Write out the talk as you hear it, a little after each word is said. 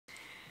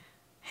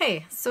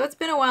Hey, so it's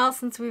been a while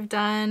since we've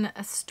done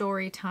a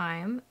story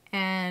time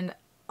and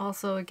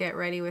also a get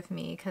ready with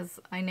me because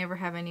I never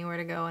have anywhere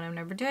to go and I'm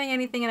never doing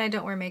anything and I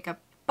don't wear makeup.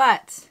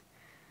 But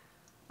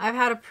I've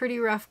had a pretty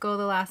rough go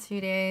the last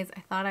few days. I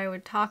thought I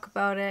would talk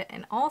about it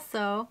and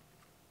also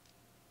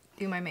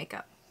do my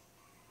makeup.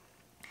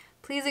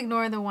 Please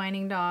ignore the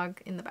whining dog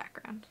in the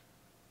background.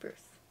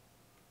 Bruce,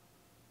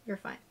 you're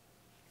fine.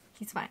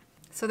 He's fine.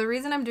 So the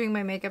reason I'm doing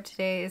my makeup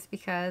today is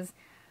because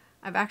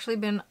I've actually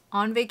been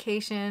on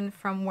vacation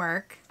from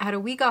work. I had a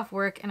week off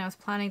work and I was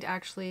planning to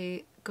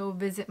actually go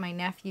visit my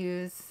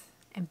nephews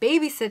and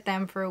babysit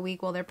them for a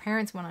week while their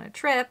parents went on a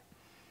trip.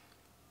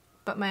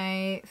 But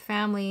my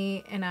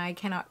family and I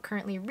cannot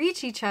currently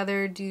reach each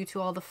other due to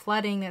all the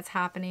flooding that's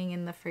happening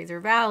in the Fraser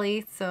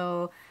Valley.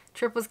 So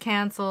trip was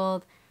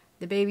canceled.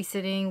 The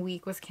babysitting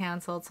week was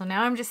canceled. So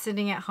now I'm just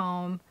sitting at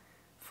home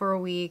for a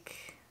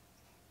week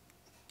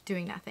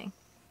doing nothing.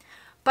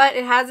 But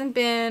it hasn't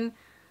been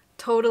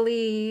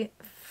totally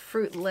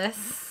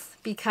fruitless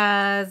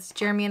because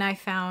Jeremy and I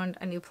found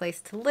a new place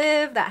to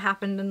live. That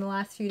happened in the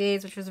last few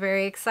days, which was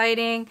very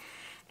exciting.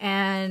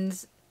 And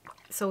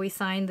so we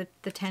signed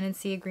the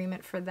tenancy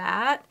agreement for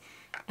that.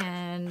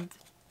 And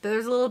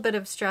there's a little bit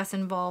of stress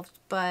involved,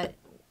 but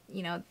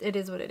you know, it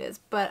is what it is.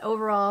 But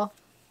overall,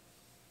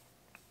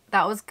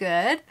 that was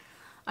good.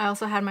 I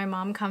also had my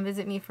mom come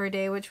visit me for a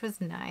day, which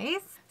was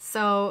nice.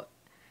 So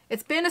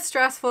it's been a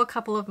stressful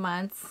couple of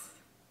months,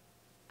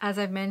 as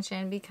I've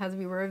mentioned, because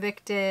we were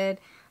evicted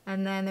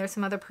and then there's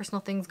some other personal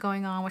things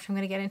going on, which I'm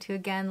going to get into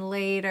again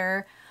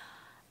later.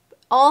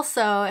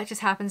 Also, it just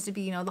happens to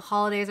be, you know, the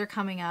holidays are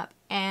coming up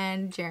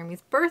and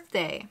Jeremy's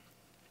birthday,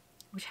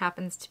 which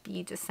happens to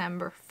be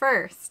December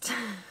 1st.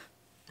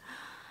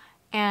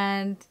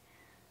 And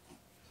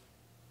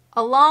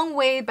a long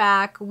way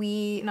back,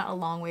 not a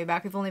long way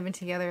back, we've only been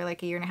together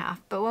like a year and a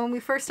half, but when we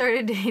first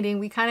started dating,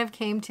 we kind of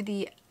came to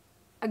the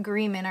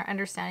agreement or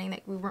understanding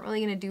that we weren't really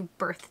going to do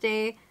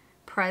birthday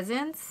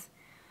presents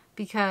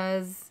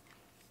because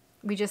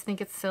we just think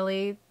it's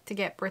silly to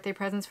get birthday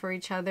presents for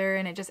each other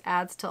and it just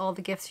adds to all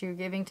the gifts you're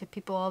giving to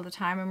people all the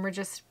time, and we're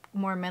just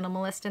more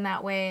minimalist in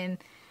that way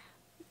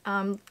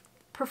and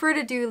prefer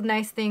to do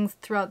nice things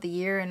throughout the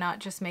year and not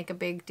just make a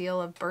big deal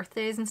of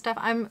birthdays and stuff.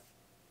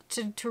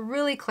 To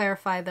really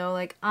clarify though,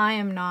 like I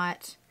am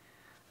not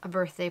a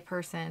birthday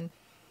person.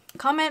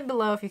 Comment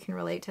below if you can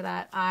relate to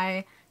that.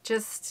 I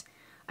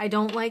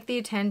don't like the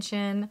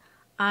attention.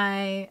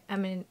 I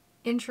am an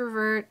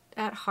introvert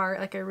at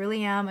heart, like I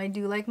really am. I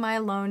do like my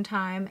alone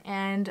time,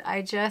 and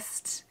I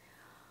just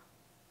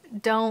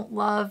don't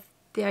love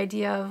the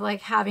idea of like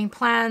having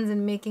plans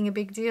and making a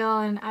big deal,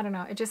 and I don't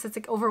know, it's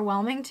like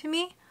overwhelming to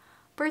me,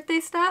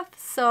 birthday stuff,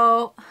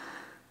 so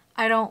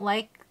I don't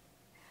like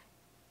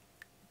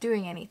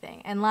doing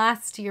anything. And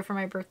last year for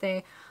my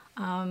birthday,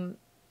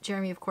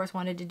 Jeremy of course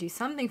wanted to do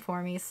something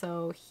for me,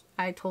 so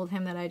I told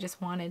him that I just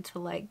wanted to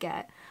like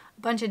get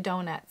a bunch of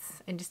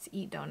donuts and just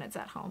eat donuts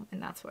at home, and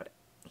that's what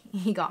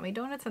he got me,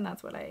 donuts, and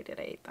that's what I did.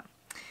 I ate them.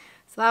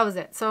 So that was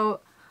it. So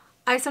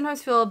I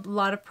sometimes feel a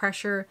lot of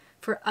pressure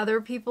for other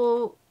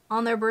people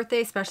on their birthday,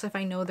 especially if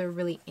I know they're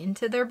really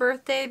into their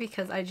birthday,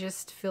 because I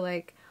just feel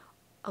like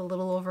a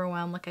little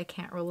overwhelmed, like I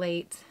can't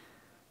relate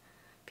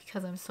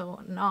because I'm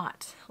so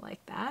not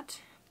like that.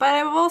 But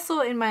I've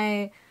also in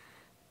my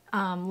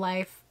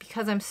life,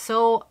 because I'm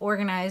so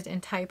organized in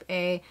type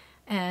A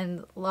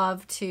and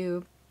love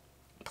to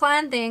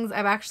plan things,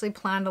 I've actually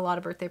planned a lot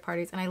of birthday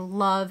parties, and I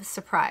love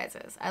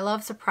surprises. I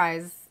love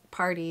surprise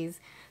parties,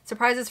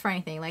 surprises for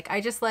anything. Like I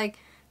just like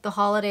the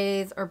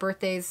holidays or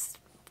birthdays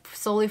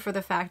solely for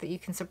the fact that you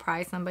can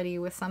surprise somebody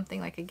with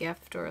something like a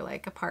gift or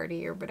like a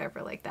party or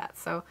whatever like that.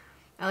 So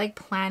I like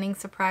planning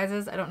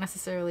surprises.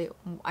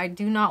 I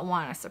do not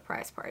want a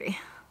surprise party.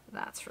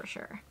 That's for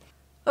sure.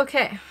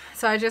 Okay,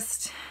 so I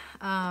just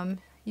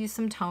used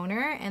some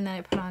toner and then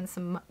I put on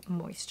some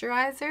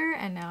moisturizer,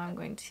 and now I'm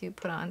going to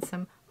put on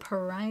some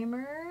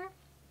primer.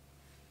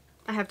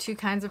 I have two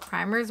kinds of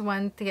primers,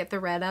 one to get the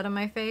red out of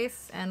my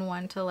face and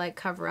one to like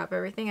cover up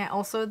everything. I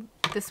also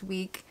this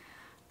week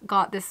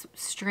got this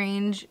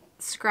strange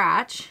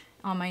scratch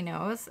on my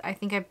nose. I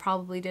think I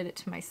probably did it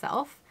to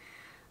myself.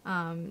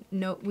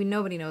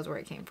 Nobody knows where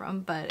it came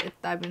from, but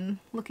I've been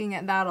looking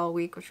at that all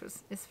week, which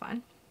is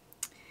fun.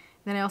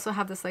 Then I also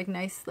have this like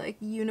nice like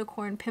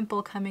unicorn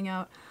pimple coming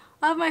out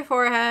of my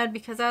forehead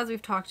because, as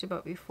we've talked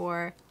about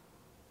before,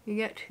 you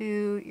get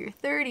to your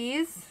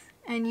 30s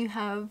and you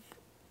have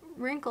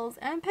wrinkles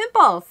and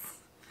pimples.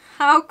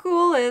 How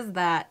cool is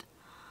that?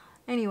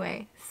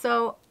 Anyway,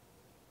 so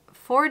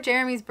for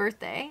Jeremy's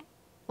birthday,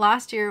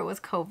 last year it was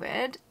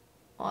COVID.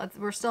 Well,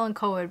 we're still in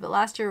COVID, but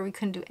last year we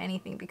couldn't do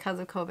anything because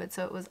of COVID.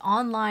 So it was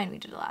online we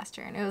did it last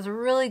year, and it was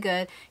really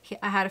good.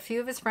 I had a few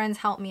of his friends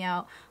help me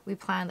out. We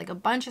planned like a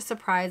bunch of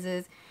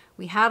surprises.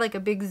 We had like a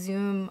big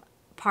Zoom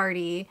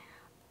party,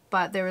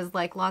 but there was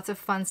like lots of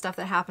fun stuff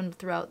that happened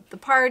throughout the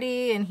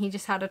party, and he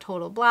just had a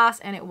total blast,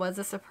 and it was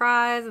a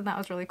surprise, and that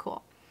was really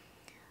cool.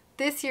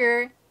 This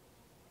year,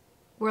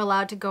 we're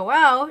allowed to go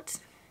out,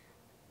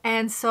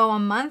 And so a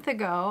month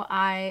ago,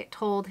 I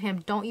told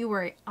him, don't you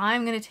worry,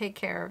 I'm going to take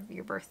care of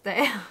your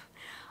birthday.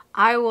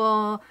 I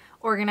will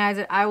organize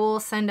it. I will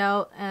send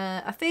out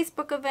a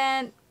Facebook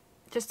event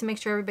just to make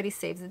sure everybody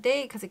saves the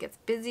date because it gets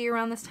busy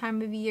around this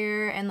time of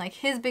year. And like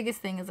his biggest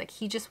thing is like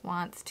he just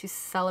wants to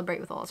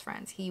celebrate with all his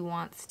friends. He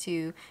wants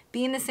to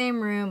be in the same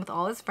room with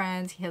all his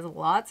friends. He has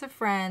lots of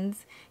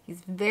friends.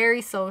 He's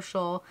very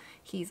social.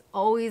 He's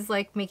always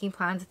like making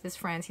plans with his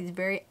friends. He's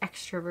very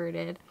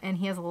extroverted and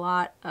he has a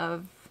lot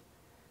of,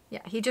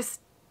 yeah,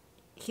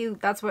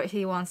 that's what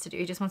he wants to do.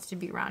 He just wants to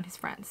be around his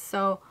friends.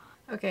 So,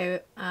 okay,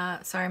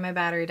 sorry, my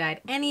battery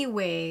died.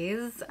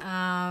 Anyways,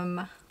 I'm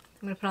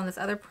going to put on this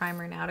other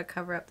primer now to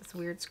cover up this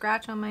weird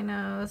scratch on my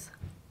nose.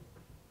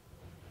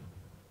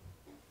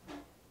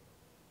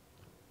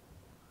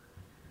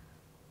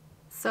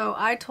 So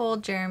I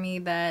told Jeremy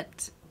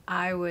that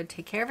I would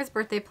take care of his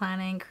birthday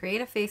planning,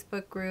 create a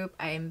Facebook group.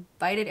 I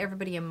invited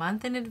everybody a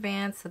month in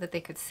advance so that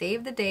they could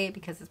save the date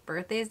because his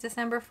birthday is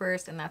December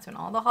 1st and that's when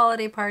all the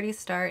holiday parties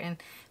start and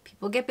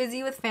people get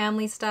busy with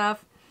family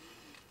stuff.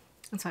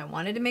 And so I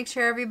wanted to make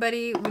sure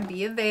everybody would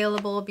be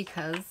available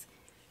because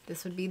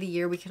this would be the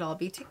year we could all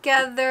be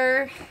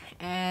together.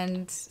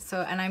 And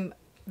I'm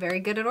very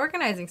good at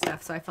organizing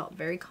stuff, so I felt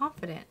very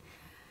confident.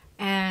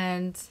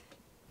 And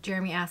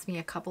Jeremy asked me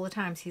a couple of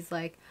times, he's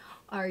like,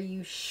 are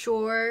you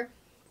sure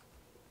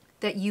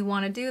that you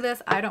want to do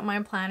this? I don't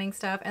mind planning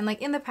stuff. And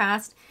like in the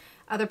past,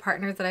 other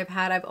partners that I've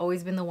had, I've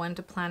always been the one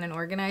to plan and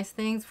organize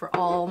things for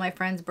all my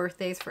friends'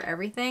 birthdays, for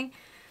everything.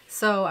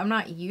 So I'm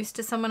not used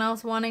to someone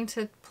else wanting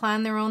to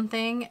plan their own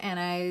thing. And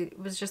I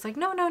was just like,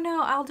 no,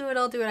 I'll do it.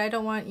 I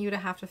don't want you to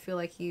have to feel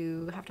like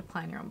you have to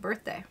plan your own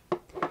birthday.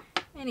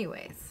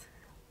 Anyways,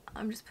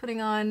 I'm just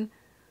putting on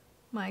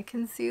my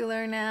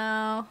concealer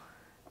now.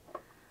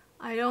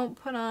 I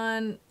don't put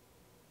on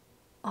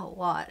a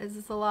lot. Is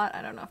this a lot?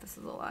 I don't know if this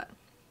is a lot.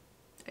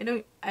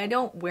 I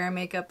don't wear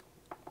makeup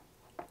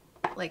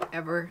like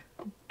ever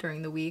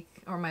during the week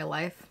or my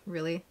life,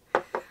 really.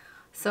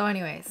 So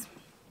anyways,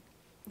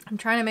 I'm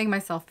trying to make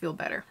myself feel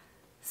better.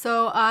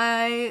 So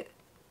I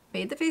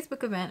made the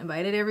Facebook event,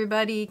 invited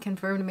everybody,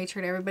 confirmed, made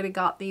sure that everybody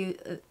got the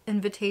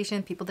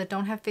invitation. People that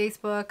don't have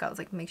Facebook, I was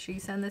like, make sure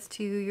you send this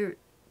to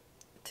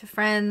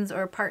friends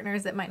or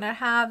partners that might not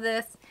have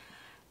this.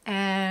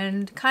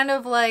 And kind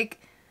of like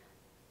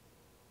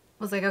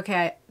was like,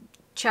 okay,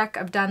 check,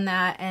 I've done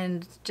that,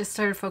 and just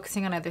started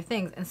focusing on other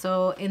things. And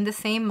so in the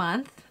same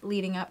month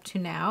leading up to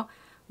now,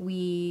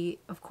 we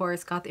of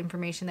course got the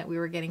information that we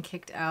were getting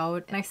kicked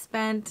out, and I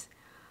spent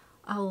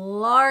a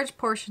large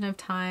portion of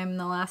time in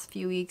the last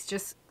few weeks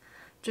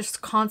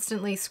just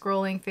constantly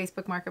scrolling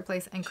Facebook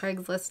Marketplace and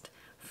Craigslist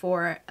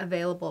for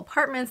available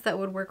apartments that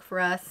would work for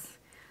us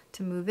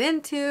to move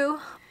into.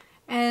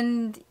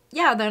 And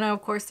yeah, then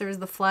of course there was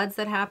the floods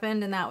that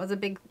happened, and that was a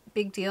big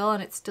deal,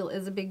 and it still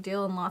is a big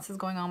deal, and lots is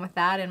going on with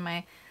that. And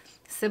my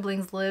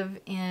siblings live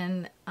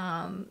in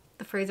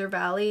the Fraser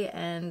Valley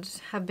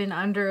and have been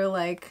under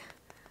like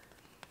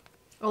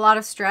a lot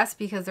of stress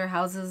because their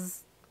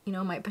houses, you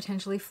know, might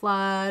potentially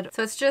flood.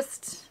 So it's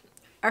just,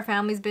 our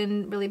family's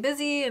been really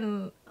busy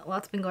and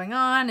lots been going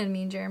on, and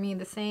me and Jeremy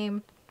the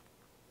same.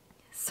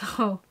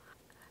 So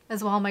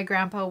as well, my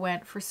grandpa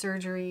went for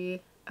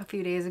surgery a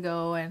few days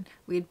ago, and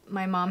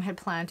my mom had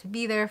planned to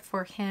be there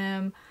for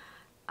him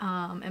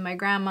and my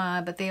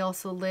grandma, but they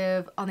also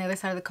live on the other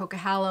side of the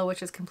Coquihalla,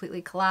 which is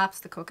completely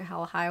collapsed, the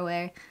Coquihalla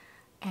Highway.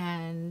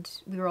 And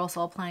we were also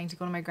all planning to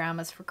go to my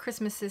grandma's for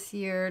Christmas this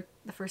year,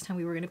 the first time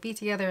we were going to be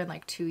together in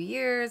like 2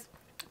 years.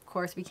 Of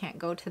course, we can't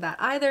go to that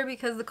either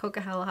because the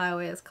Coquihalla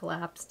Highway has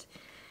collapsed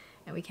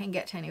and we can't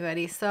get to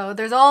anybody. So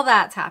there's all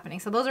that's happening.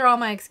 So those are all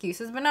my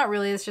excuses, but not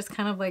really. It's just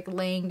kind of like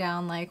laying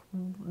down like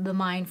the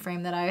mind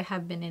frame that I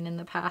have been in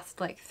the past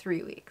like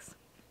 3 weeks.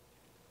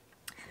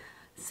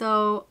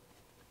 So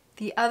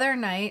the other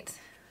night,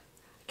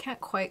 I can't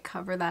quite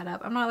cover that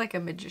up. I'm not like a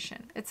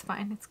magician. It's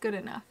fine. It's good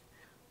enough.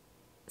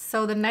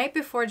 So the night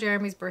before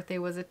Jeremy's birthday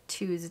was a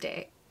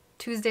Tuesday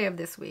of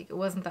this week. It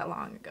wasn't that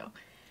long ago.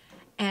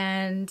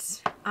 And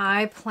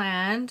I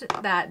planned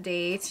that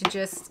day to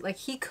just, like,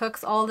 he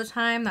cooks all the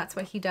time. That's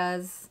what he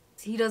does.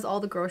 He does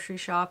all the grocery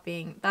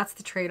shopping. That's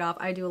the trade-off.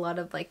 I do a lot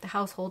of like the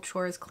household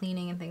chores,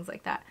 cleaning and things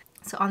like that.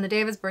 So on the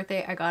day of his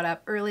birthday, I got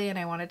up early and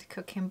I wanted to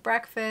cook him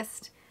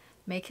breakfast,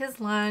 make his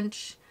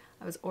lunch.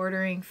 I was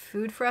ordering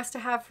food for us to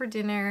have for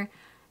dinner,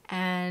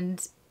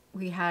 and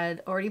we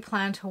had already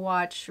planned to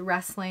watch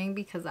wrestling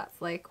because that's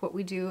like what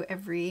we do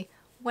every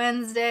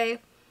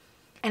Wednesday.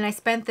 And I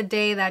spent the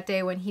day that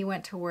day when he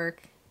went to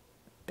work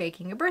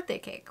baking a birthday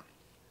cake.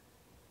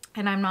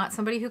 And I'm not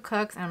somebody who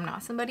cooks, and I'm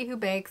not somebody who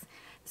bakes,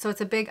 so it's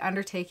a big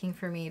undertaking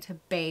for me to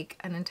bake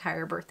an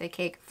entire birthday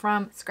cake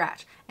from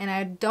scratch. And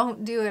I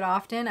don't do it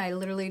often. I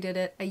literally did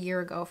it a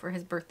year ago for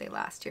his birthday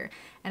last year.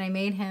 And I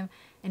made him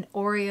an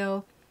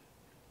Oreo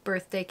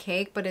birthday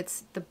cake, but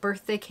it's the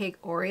birthday cake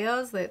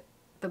Oreos that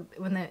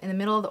in the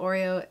middle of the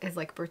Oreo is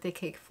like birthday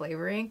cake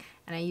flavoring,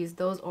 and I use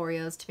those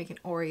Oreos to make an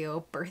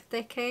Oreo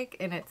birthday cake,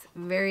 and it's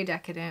very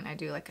decadent. I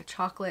do like a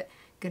chocolate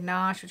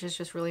ganache, which is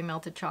just really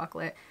melted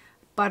chocolate,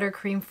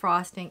 buttercream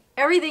frosting,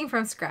 everything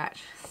from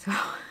scratch.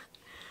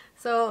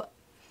 So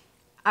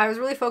I was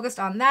really focused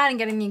on that and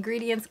getting the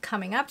ingredients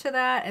coming up to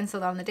that. And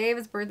so on the day of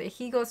his birthday,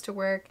 he goes to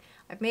work.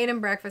 I've made him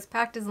breakfast,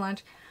 packed his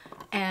lunch,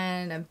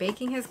 and I'm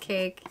baking his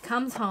cake. He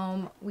comes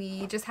home.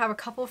 We just have a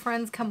couple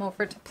friends come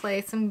over to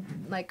play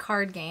some like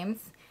card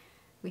games.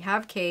 We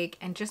have cake,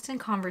 and just in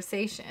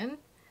conversation,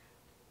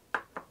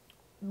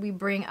 we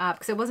bring up,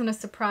 because it wasn't a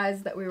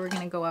surprise that we were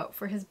going to go out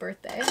for his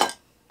birthday.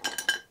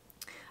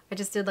 I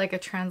just did like a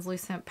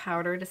translucent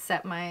powder to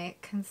set my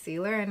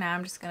concealer, and now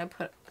I'm just going to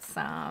put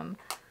some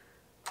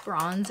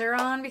bronzer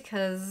on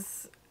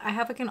because I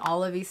have like an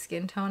olivey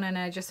skin tone, and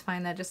I just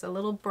find that just a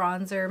little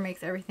bronzer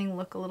makes everything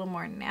look a little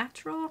more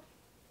natural.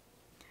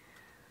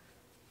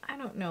 I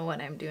don't know what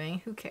I'm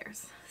doing. Who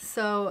cares?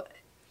 So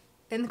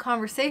in the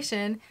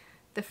conversation,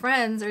 the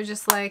friends are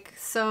just like,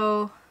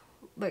 so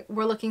like,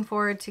 we're looking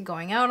forward to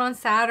going out on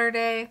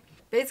Saturday.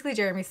 Basically,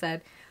 Jeremy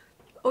said,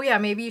 oh yeah,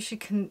 maybe you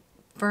should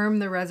confirm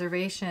the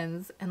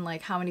reservations and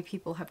like how many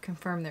people have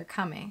confirmed they're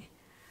coming.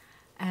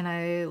 And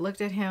I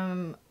looked at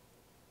him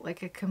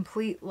like a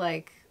complete,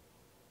 like,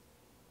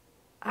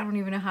 I don't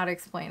even know how to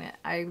explain it.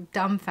 I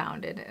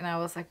dumbfounded, and I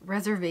was like,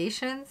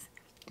 reservations?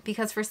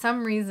 Because for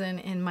some reason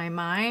in my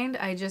mind,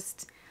 I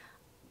just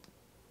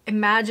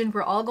imagined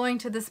we're all going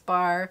to this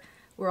bar,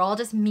 we're all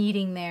just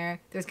meeting there,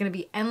 there's going to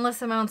be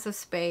endless amounts of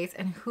space,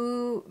 and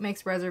who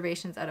makes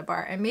reservations at a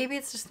bar? And maybe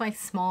it's just my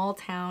small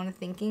town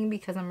thinking,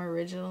 because I'm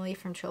originally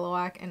from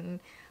Chilliwack and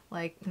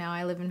like now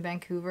I live in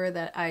Vancouver,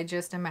 that I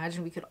just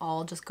imagined we could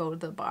all just go to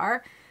the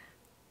bar.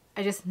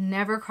 I just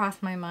never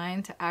crossed my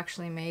mind to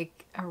actually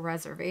make a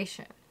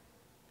reservation.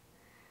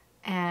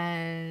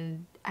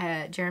 And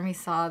Jeremy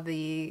saw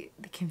the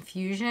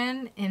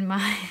confusion in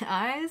my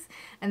eyes,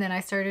 and then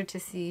I started to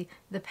see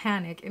the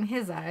panic in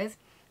his eyes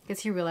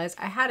because he realized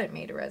I hadn't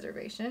made a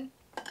reservation.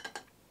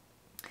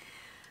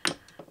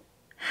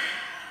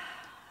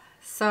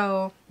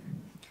 So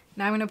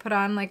now I'm going to put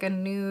on like a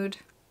nude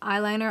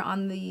eyeliner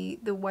on the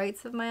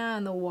whites of my eye,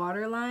 on the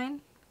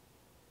waterline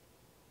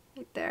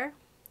right there.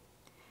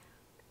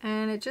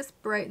 And it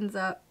just brightens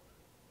up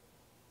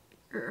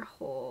your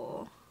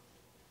whole,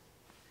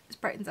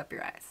 just brightens up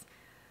your eyes.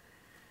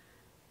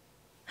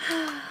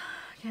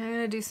 Okay, I'm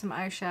gonna do some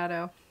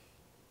eyeshadow.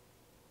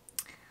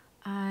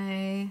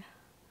 I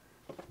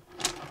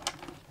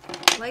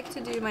like to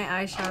do my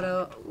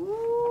eyeshadow.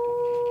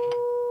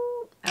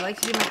 Ooh, I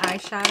like to do my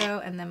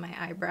eyeshadow and then my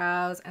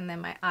eyebrows and then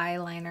my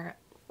eyeliner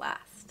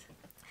last.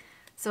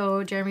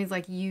 So Jeremy's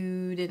like,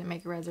 you didn't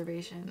make a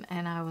reservation,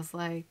 and I was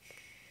like,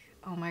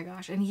 oh my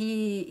gosh. And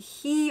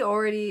he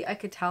already, I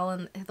could tell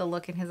in the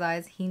look in his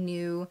eyes, he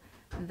knew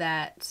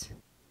that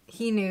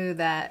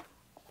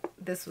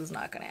this was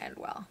not going to end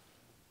well.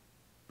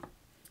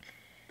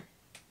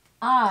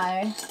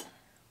 I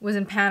was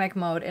in panic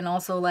mode and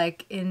also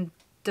like in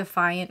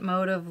defiant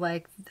mode of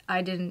like,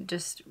 I didn't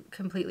just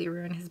completely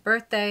ruin his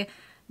birthday.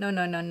 No,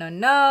 no, no, no,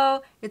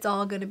 no. It's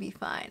all going to be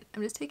fine.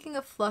 I'm just taking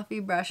a fluffy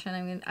brush,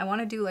 and I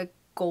want to do like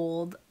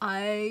gold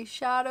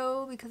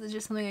eyeshadow because it's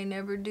just something I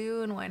never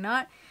do, and why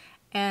not?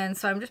 And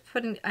so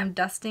I'm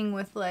dusting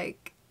with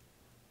like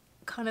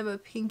kind of a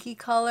pinky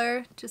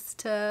color just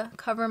to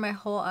cover my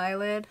whole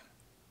eyelid.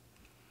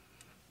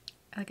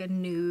 Like a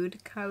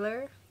nude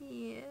color.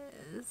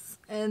 Yes.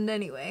 And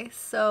anyway,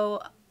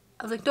 so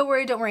I was like, don't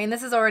worry, don't worry. And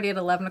this is already at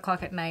 11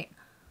 o'clock at night,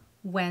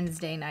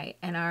 Wednesday night.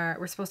 And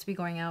we're supposed to be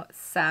going out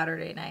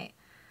Saturday night.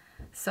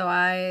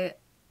 So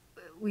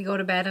we go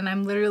to bed, and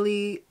I'm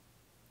literally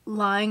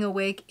lying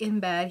awake in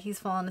bed. He's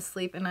fallen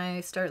asleep, and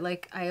I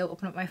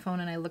open up my phone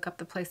and I look up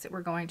the place that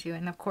we're going to,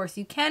 and of course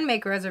you can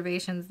make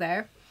reservations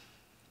there,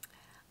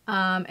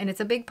 and it's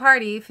a big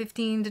party,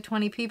 15 to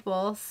 20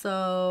 people,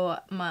 so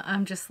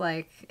I'm just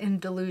like in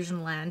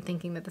delusion land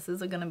thinking that this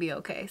is gonna be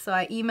okay. So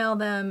I emailed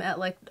them at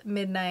like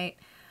midnight,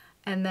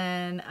 and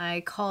then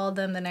I called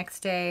them the next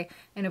day,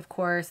 and of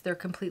course they're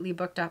completely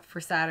booked up for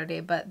Saturday,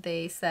 but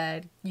they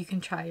said you can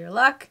try your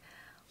luck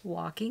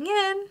walking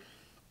in.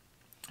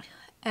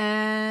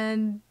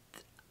 And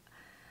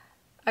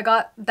I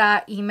got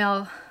that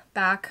email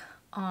back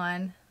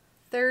on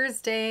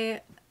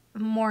Thursday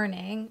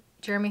morning.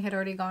 Jeremy had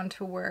already gone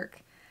to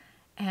work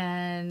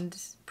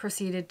and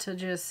proceeded to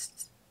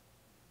just,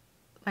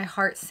 my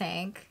heart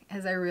sank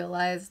as I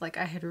realized like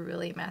I had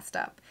really messed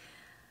up.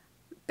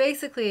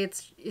 Basically,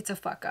 it's a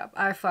fuck up.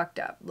 I fucked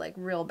up like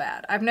real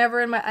bad. I've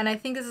never and I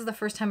think this is the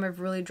first time I've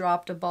really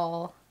dropped a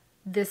ball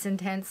this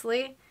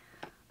intensely.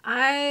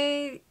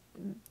 I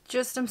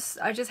just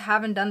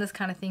haven't done this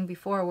kind of thing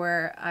before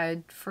where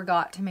I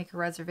forgot to make a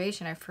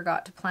reservation. I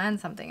forgot to plan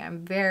something.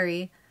 I'm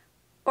very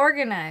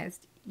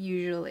organized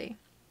usually.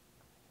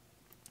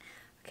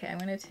 Okay, I'm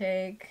gonna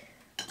take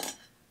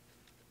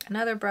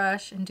another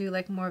brush and do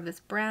like more of this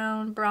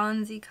brown,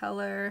 bronzy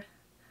color.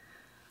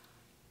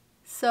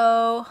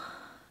 So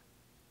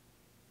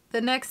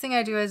the next thing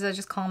I do is I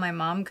just call my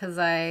mom because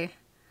I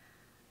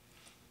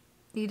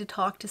need to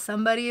talk to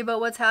somebody about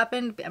what's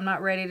happened. I'm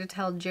not ready to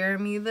tell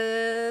Jeremy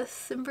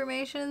this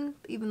information,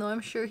 even though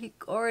I'm sure he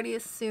already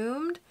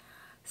assumed.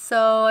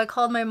 So I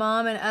called my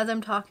mom, and as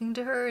I'm talking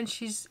to her, and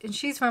she's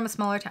from a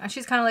smaller town,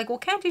 she's kind of like, well,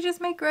 can't you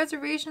just make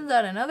reservations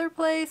at another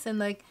place? And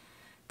like,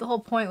 the whole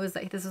point was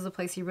that this was a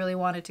place he really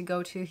wanted to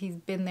go to. He's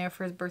been there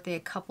for his birthday a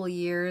couple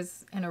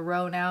years in a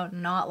row now,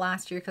 not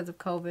last year because of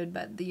COVID,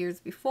 but the years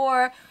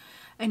before.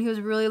 And he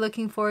was really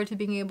looking forward to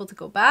being able to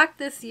go back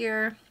this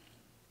year.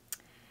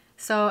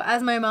 So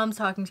as my mom's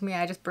talking to me,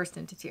 I just burst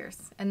into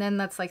tears. And then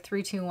that's like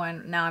 3, 2,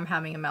 1. Now I'm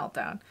having a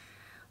meltdown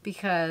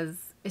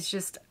because it's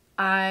just,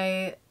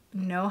 I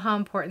know how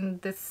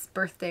important this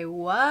birthday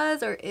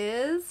was or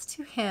is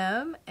to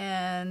him,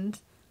 and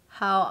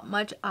how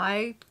much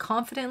I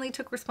confidently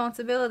took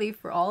responsibility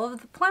for all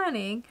of the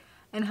planning,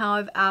 and how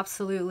I've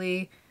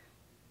absolutely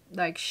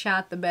like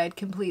shat the bed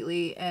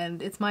completely,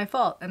 and it's my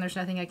fault and there's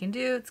nothing I can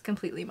do. It's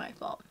completely my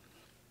fault.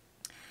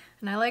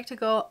 And I like to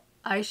go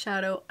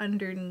eyeshadow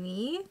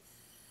underneath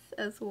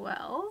as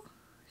well,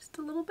 just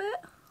a little bit,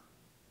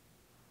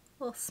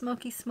 a little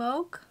smoky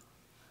smoke,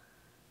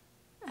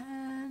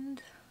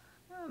 and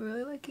I'm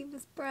really liking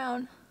this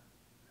brown.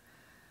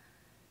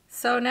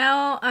 So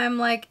now I'm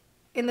like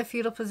in the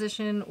fetal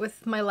position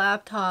with my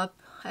laptop.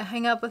 I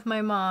hang up with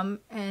my mom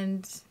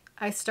and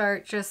I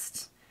start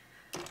just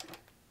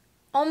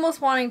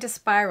almost wanting to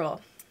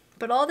spiral.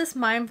 But all this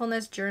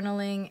mindfulness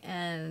journaling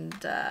and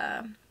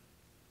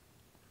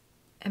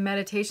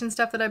meditation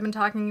stuff that I've been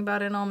talking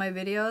about in all my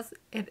videos,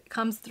 it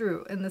comes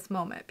through in this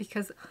moment,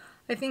 because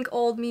I think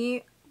old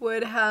me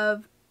would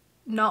have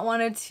not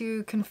wanted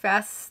to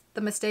confess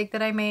the mistake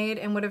that I made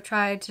and would have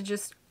tried to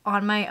just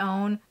on my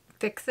own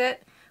fix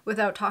it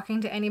without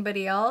talking to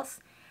anybody else,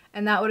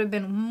 and that would have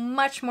been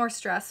much more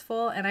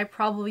stressful, and I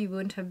probably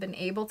wouldn't have been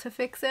able to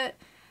fix it,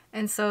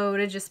 and so it would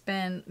have just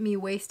been me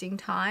wasting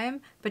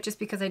time, but just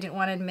because I didn't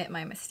want to admit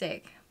my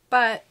mistake.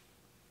 But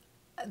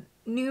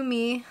new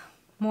me,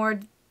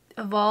 more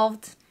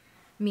evolved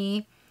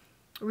me,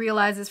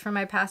 realizes from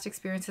my past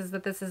experiences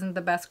that this isn't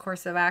the best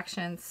course of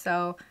action,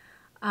 so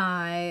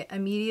I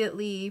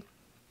immediately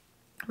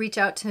reach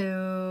out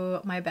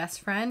to my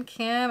best friend,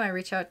 Kim. I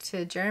reach out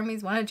to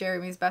one of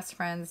Jeremy's best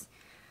friends,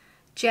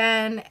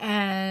 Jen,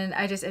 and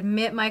I just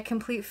admit my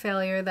complete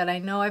failure, that I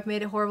know I've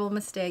made a horrible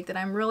mistake, that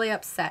I'm really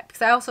upset.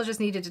 Because I also just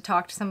needed to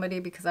talk to somebody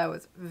because I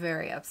was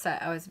very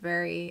upset. I was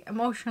very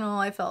emotional.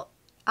 I felt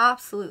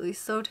absolutely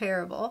so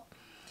terrible.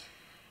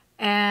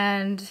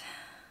 And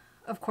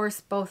of course,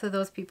 both of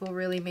those people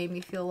really made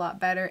me feel a lot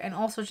better, and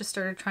also just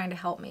started trying to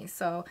help me.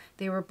 So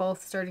they were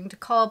both starting to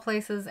call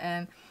places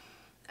and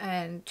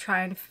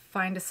try and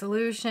find a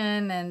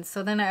solution. And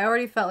so then I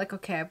already felt like,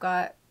 okay, I've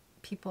got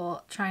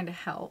people trying to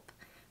help.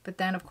 But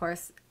then, of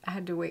course, I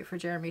had to wait for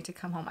Jeremy to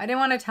come home. I didn't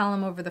want to tell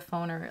him over the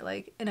phone or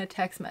like in a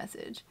text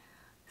message.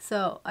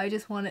 So I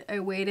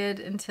waited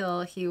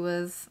until he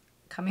was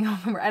coming home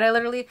from work. And I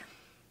literally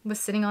was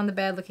sitting on the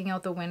bed looking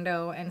out the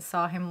window and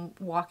saw him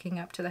walking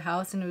up to the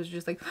house, and it was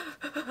just like,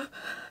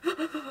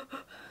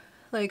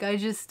 like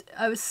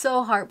I was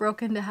so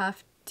heartbroken to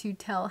have to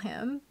tell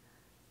him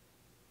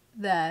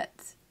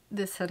that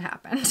this had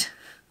happened.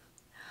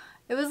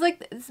 It was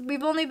like,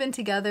 we've only been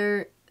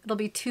together, it'll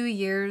be 2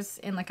 years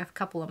in like a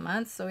couple of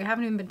months, so we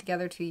haven't even been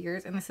together 2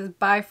 years, and this is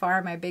by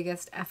far my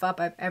biggest F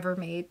up I've ever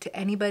made to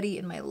anybody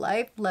in my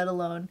life, let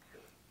alone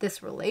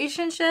this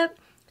relationship,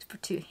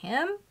 to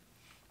him.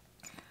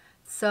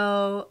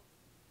 So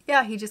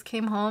yeah, he just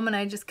came home and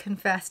I just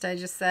confessed. I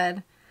just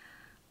said,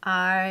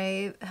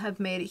 I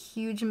have made a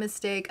huge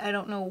mistake. I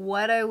don't know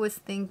what I was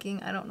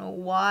thinking. I don't know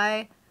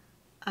why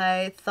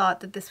I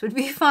thought that this would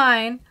be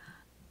fine,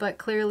 but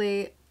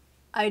clearly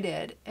I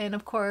did. And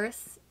of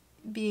course,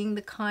 being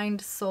the kind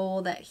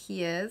soul that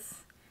he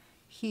is,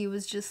 he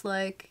was just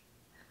like,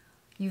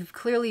 you've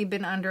clearly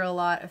been under a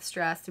lot of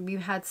stress.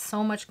 We've had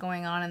so much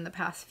going on in the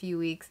past few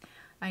weeks.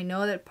 I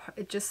know that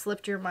it just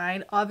slipped your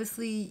mind.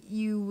 Obviously,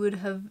 you would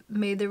have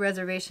made the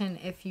reservation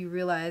if you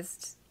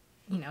realized,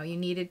 you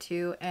needed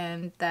to,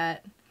 and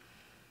that,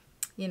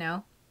 you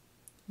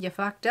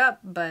fucked up,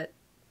 but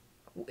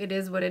it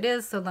is what it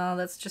is, so now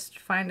let's just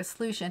find a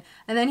solution.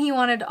 And then he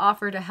wanted to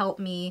offer to help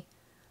me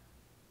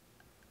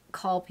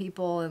call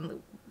people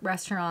and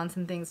restaurants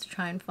and things to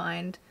try and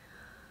find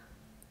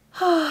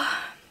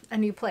a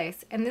new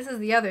place. And this is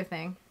the other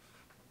thing.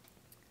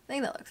 I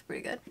think that looks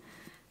pretty good.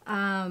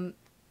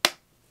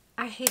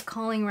 I hate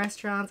calling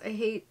restaurants. I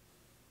hate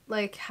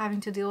like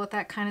having to deal with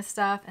that kind of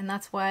stuff, and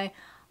that's why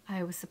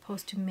I was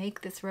supposed to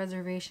make this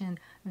reservation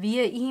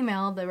via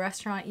email. The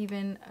restaurant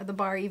the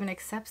bar even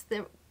accepts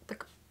the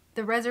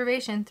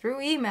reservation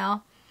through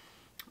email,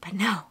 but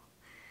no.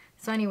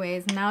 So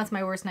anyways, now it's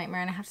my worst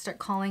nightmare, and I have to start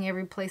calling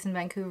every place in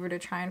Vancouver to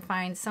try and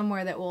find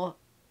somewhere that will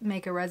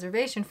make a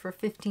reservation for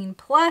 15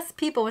 plus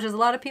people, which is a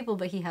lot of people,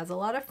 but he has a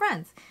lot of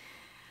friends.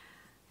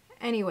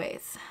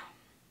 Anyways,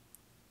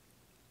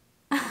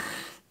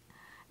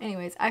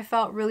 I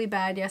felt really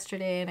bad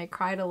yesterday and I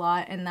cried a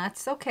lot, and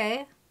that's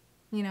okay.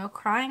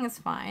 Crying is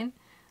fine.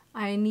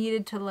 I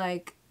needed to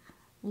like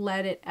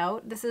let it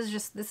out. This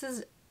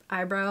is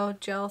eyebrow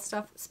gel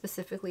stuff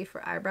specifically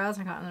for eyebrows.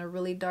 I got in a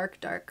really dark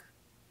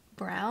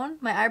brown.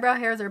 My eyebrow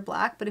hairs are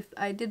black, but if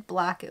I did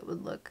black, it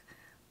would look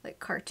like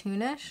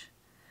cartoonish.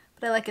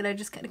 But I like it. I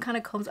just kind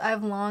of combs. I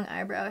have long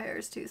eyebrow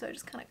hairs too, so I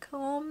just kind of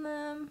comb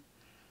them.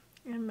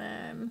 And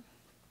then,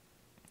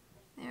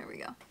 there we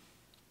go.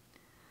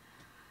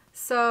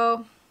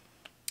 So,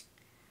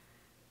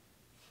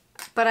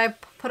 but I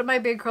put my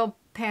big curl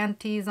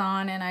panties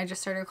on and I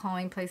just started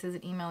calling places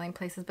and emailing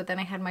places. But then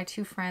I had my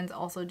 2 friends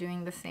also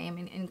doing the same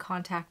and in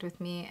contact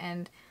with me.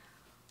 And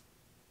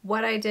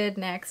what I did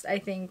next, I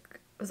think,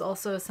 was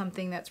also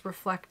something that's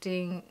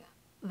reflecting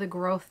the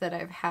growth that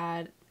I've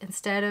had.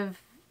 Instead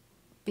of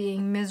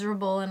being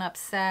miserable and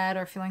upset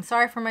or feeling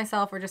sorry for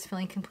myself or just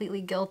feeling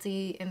completely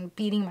guilty and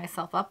beating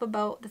myself up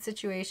about the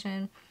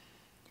situation,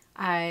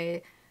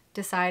 I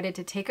decided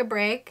to take a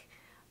break.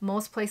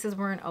 Most places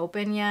weren't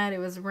open yet. It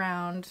was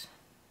around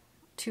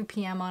 2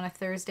 p.m. on a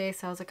Thursday,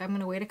 so I was like, I'm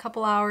going to wait a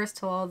couple hours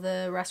till all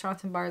the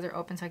restaurants and bars are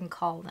open so I can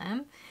call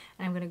them.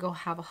 And I'm going to go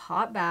have a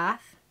hot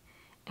bath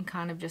and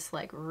kind of just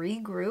like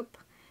regroup,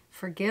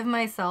 forgive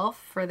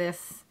myself for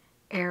this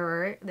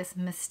error, this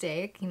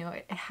mistake. You know,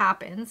 it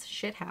happens.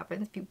 Shit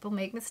happens. People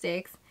make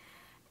mistakes.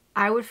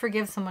 I would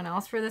forgive someone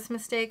else for this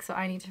mistake, so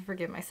I need to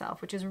forgive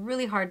myself, which is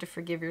really hard to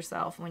forgive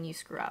yourself when you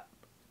screw up.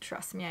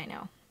 Trust me, I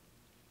know.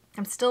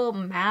 I'm still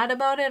mad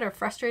about it or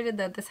frustrated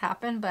that this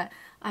happened, but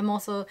I'm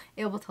also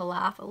able to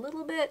laugh a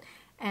little bit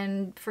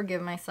and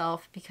forgive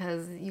myself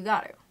because you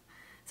got to.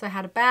 So I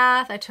had a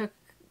bath. I took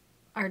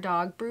our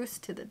dog Bruce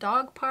to the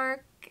dog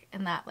park,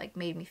 and that like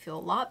made me feel a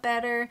lot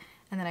better.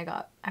 And then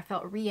I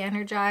felt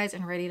re-energized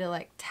and ready to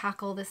like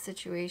tackle this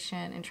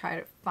situation and try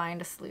to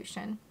find a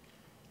solution.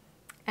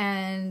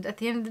 And at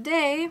the end of the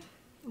day,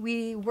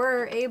 we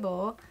were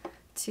able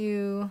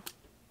to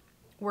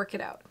work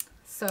it out.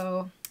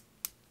 So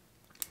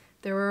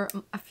there were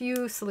a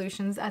few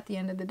solutions at the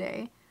end of the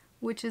day,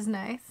 which is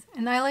nice.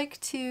 And I like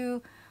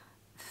to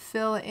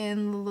fill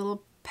in the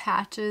little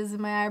patches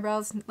in my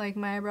eyebrows. Like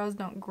my eyebrows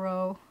don't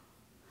grow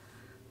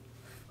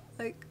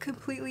like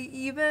completely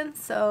even,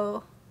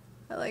 so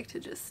I like to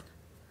just,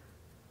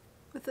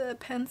 with a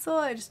pencil,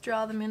 I just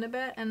draw them in a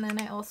bit. And then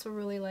I also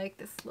really like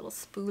this little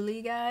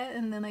spoolie guy,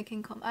 and then I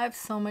can comb. I have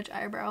so much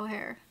eyebrow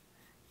hair.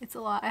 It's a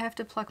lot. I have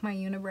to pluck my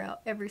unibrow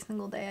every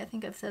single day. I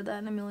think I've said that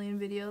in a million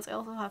videos. I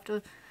also have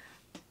to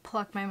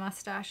pluck my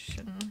mustache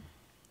and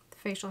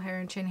facial hair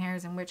and chin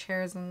hairs and witch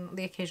hairs and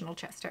the occasional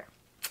chest hair.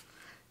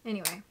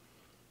 Anyway.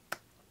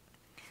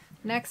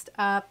 Next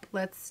up,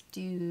 let's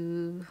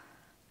do...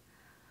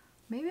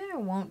 Maybe I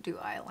won't do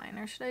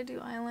eyeliner. Should I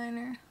do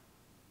eyeliner?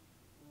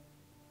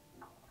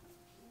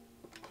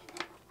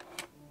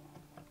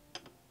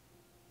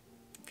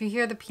 If you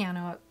hear the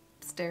piano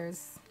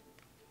upstairs,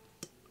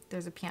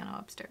 there's a piano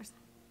upstairs.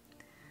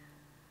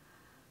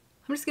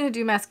 I'm just going to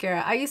do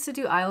mascara. I used to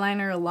do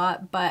eyeliner a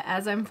lot, but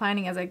as I'm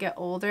finding as I get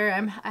older,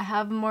 I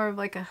have more of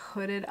like a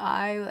hooded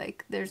eye.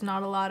 Like there's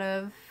not a lot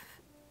of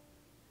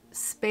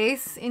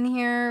space in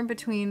here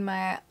between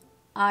my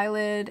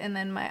eyelid and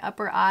then my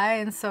upper eye,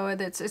 and so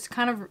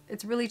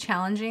it's really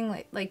challenging.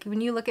 Like when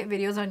you look at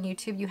videos on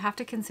YouTube, you have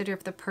to consider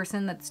if the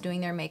person that's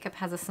doing their makeup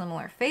has a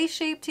similar face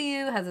shape to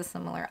you, has a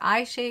similar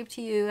eye shape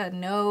to you, a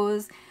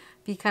nose,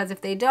 because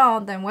if they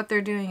don't, then what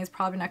they're doing is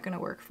probably not going to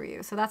work for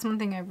you. So that's one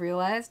thing I've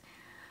realized.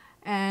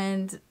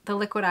 And the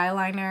liquid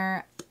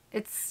eyeliner,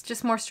 it's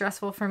just more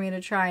stressful for me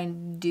to try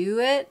and do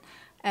it,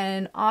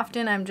 and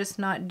often I'm just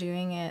not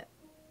doing it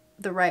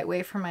the right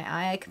way for my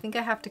eye. I think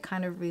I have to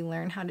kind of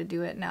relearn how to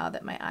do it now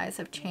that my eyes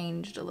have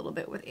changed a little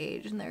bit with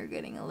age and they're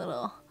getting a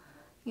little,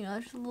 you know,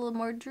 there's a little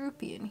more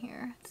droopy in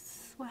here.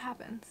 It's what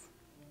happens.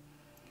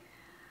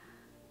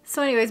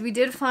 So anyways, we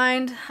did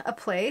find a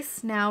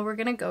place now we're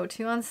gonna go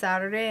to on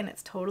Saturday, and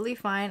it's totally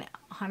fine.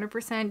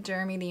 100%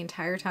 Jeremy the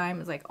entire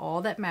time is like,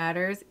 all that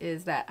matters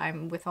is that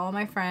I'm with all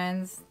my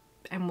friends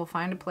and we'll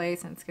find a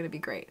place and it's gonna be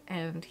great,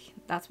 and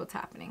that's what's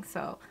happening.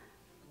 So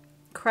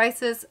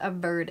crisis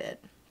averted.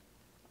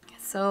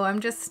 So I'm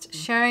just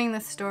sharing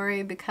this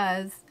story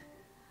because,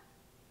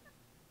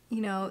 you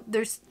know,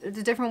 there's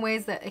different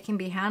ways that it can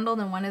be handled,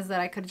 and one is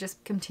that I could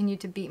just continue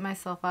to beat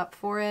myself up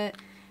for it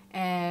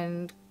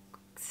and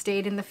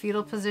stayed in the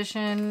fetal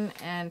position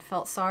and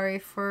felt sorry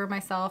for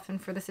myself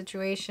and for the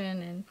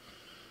situation, and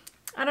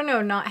I don't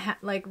know, not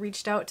like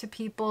reached out to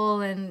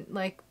people and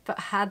like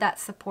had that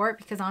support,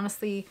 because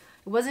honestly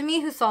it wasn't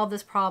me who solved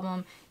this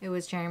problem. It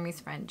was Jeremy's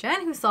friend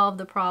Jen who solved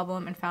the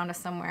problem and found us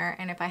somewhere.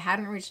 And if I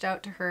hadn't reached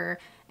out to her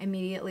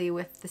immediately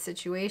with the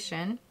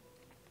situation,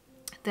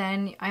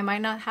 then I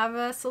might not have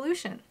a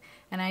solution.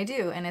 And I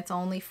do. And it's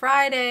only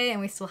Friday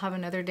and we still have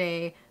another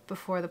day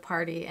before the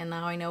party. And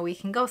now I know we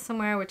can go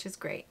somewhere, which is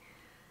great.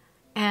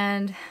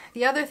 And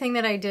the other thing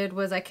that I did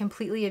was I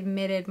completely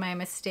admitted my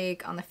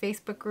mistake on the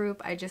Facebook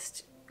group. I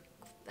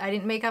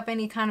didn't make up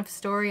any kind of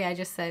story. I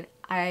just said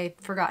I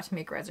forgot to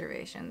make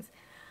reservations.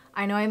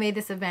 I know I made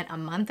this event a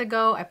month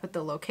ago. I put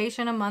the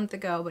location a month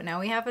ago, but now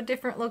we have a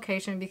different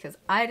location because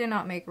I did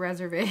not make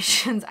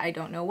reservations. I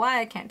don't know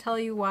why. I can't tell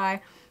you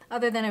why,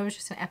 other than it was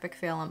just an epic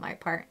fail on my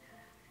part.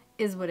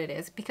 Is what it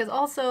is. Because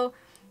also,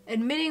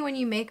 admitting when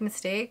you make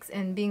mistakes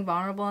and being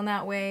vulnerable in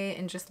that way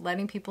and just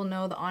letting people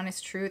know the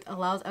honest truth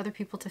allows other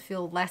people to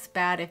feel less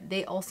bad if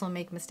they also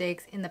make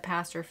mistakes in the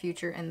past or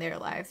future in their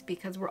lives,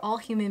 because we're all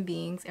human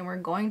beings and we're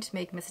going to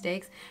make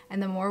mistakes.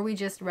 And the more we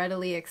just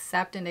readily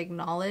accept and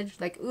acknowledge,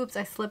 like, oops,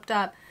 I slipped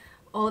up.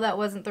 Oh, that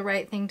wasn't the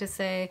right thing to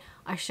say.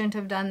 I shouldn't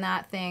have done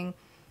that thing.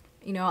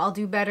 You know, I'll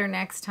do better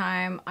next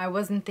time. I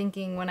wasn't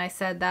thinking when I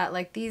said that.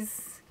 Like,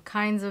 these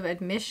kinds of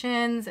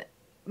admissions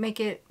make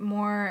it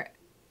more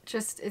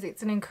just,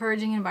 it's an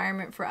encouraging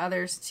environment for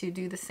others to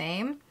do the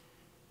same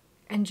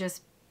and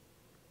just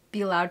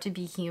be allowed to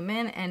be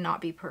human and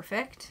not be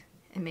perfect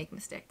and make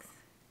mistakes.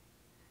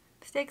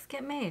 Mistakes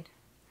get made.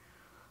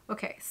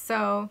 Okay,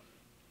 so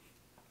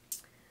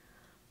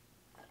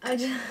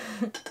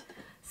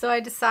I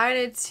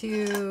decided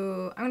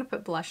to, I'm gonna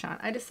put blush on.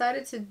 I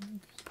decided to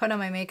put on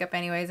my makeup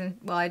anyways and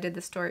while I did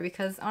the story,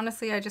 because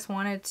honestly I just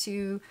wanted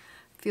to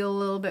feel a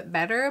little bit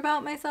better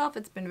about myself.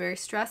 It's been very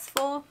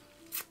stressful.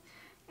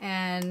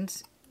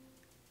 And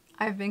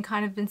I've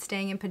been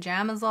staying in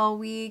pajamas all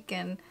week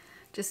and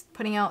just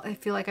putting out, I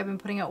feel like I've been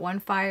putting out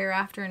one fire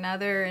after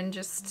another and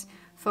just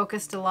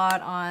focused a lot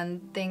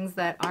on things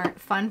that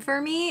aren't fun for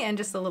me and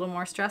just a little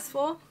more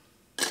stressful.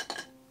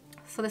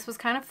 So this was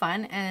kind of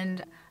fun,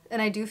 and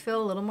I do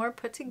feel a little more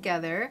put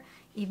together,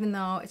 even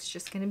though it's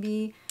just going to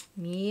be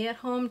me at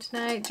home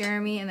tonight,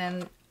 Jeremy, and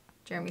then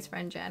Jeremy's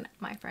friend Jen,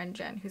 my friend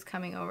Jen, who's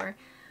coming over.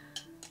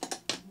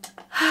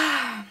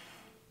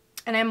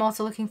 And I'm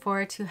also looking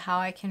forward to how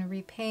I can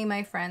repay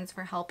my friends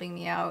for helping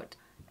me out.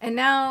 And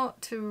now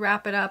to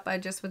wrap it up, I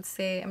just would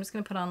say, I'm just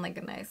going to put on like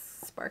a nice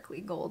sparkly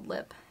gold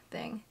lip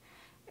thing,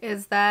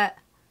 is that,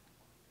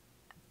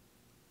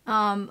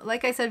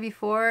 like I said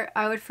before,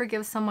 I would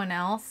forgive someone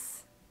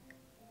else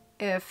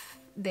if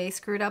they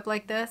screwed up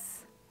like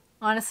this.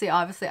 Honestly,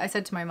 obviously, I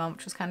said to my mom,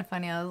 which was kind of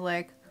funny, I was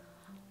like,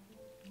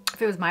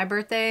 if it was my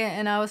birthday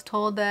and I was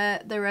told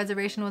that the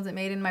reservation wasn't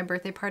made and my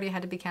birthday party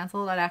had to be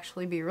canceled, I'd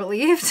actually be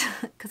relieved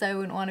because I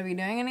wouldn't want to be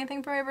doing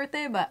anything for my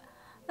birthday, but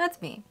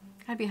that's me.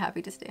 I'd be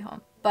happy to stay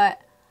home.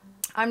 But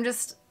I'm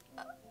just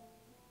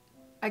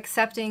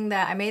accepting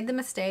that I made the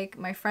mistake.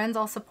 My friends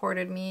all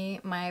supported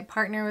me. My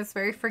partner was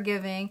very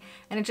forgiving,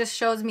 and it just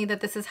shows me that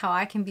this is how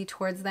I can be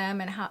towards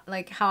them and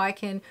how I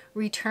can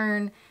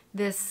return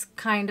this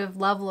kind of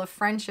level of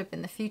friendship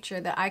in the future,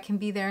 that I can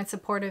be there and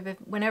supportive if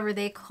whenever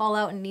they call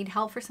out and need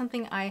help for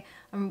something, I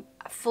am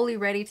fully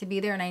ready to be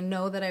there, and I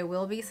know that I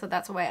will be. So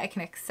that's why I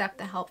can accept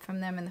the help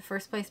from them in the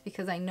first place,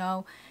 because I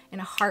know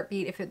in a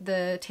heartbeat if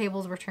the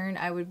tables were turned,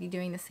 I would be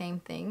doing the same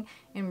thing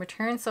in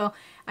return. So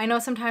I know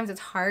sometimes it's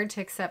hard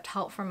to accept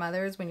help from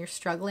others when you're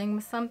struggling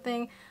with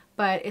something,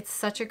 but it's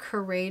such a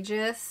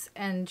courageous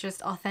and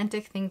just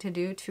authentic thing to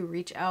do, to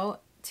reach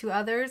out to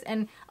others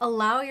and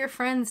allow your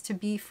friends to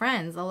be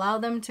friends. Allow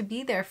them to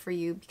be there for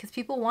you, because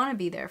people want to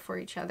be there for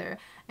each other,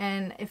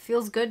 and it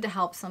feels good to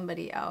help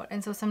somebody out.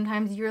 And so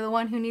sometimes you're the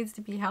one who needs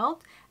to be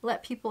helped.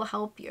 Let people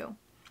help you.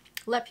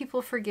 Let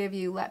people forgive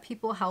you. Let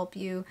people help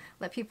you.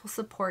 Let people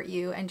support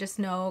you, and just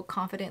know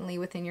confidently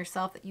within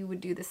yourself that you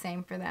would do the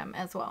same for them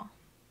as well.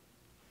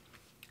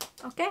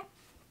 Okay,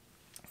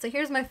 so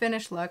here's my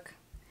finished look,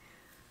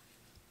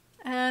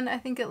 and I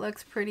think it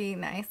looks pretty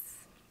nice,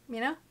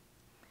 you know?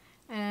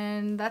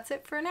 And that's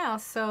it for now.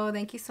 So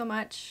thank you so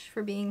much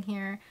for being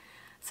here.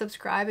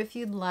 Subscribe if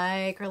you'd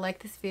like, or like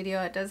this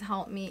video. It does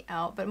help me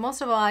out. But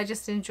most of all, I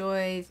just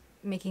enjoy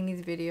making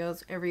these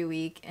videos every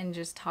week and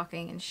just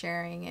talking and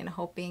sharing and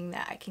hoping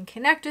that I can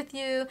connect with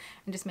you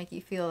and just make you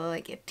feel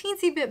like a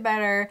teensy bit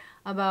better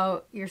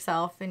about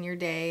yourself and your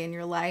day and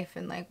your life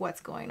and like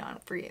what's going on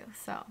for you.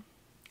 So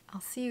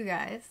I'll see you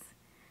guys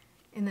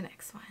in the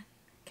next one.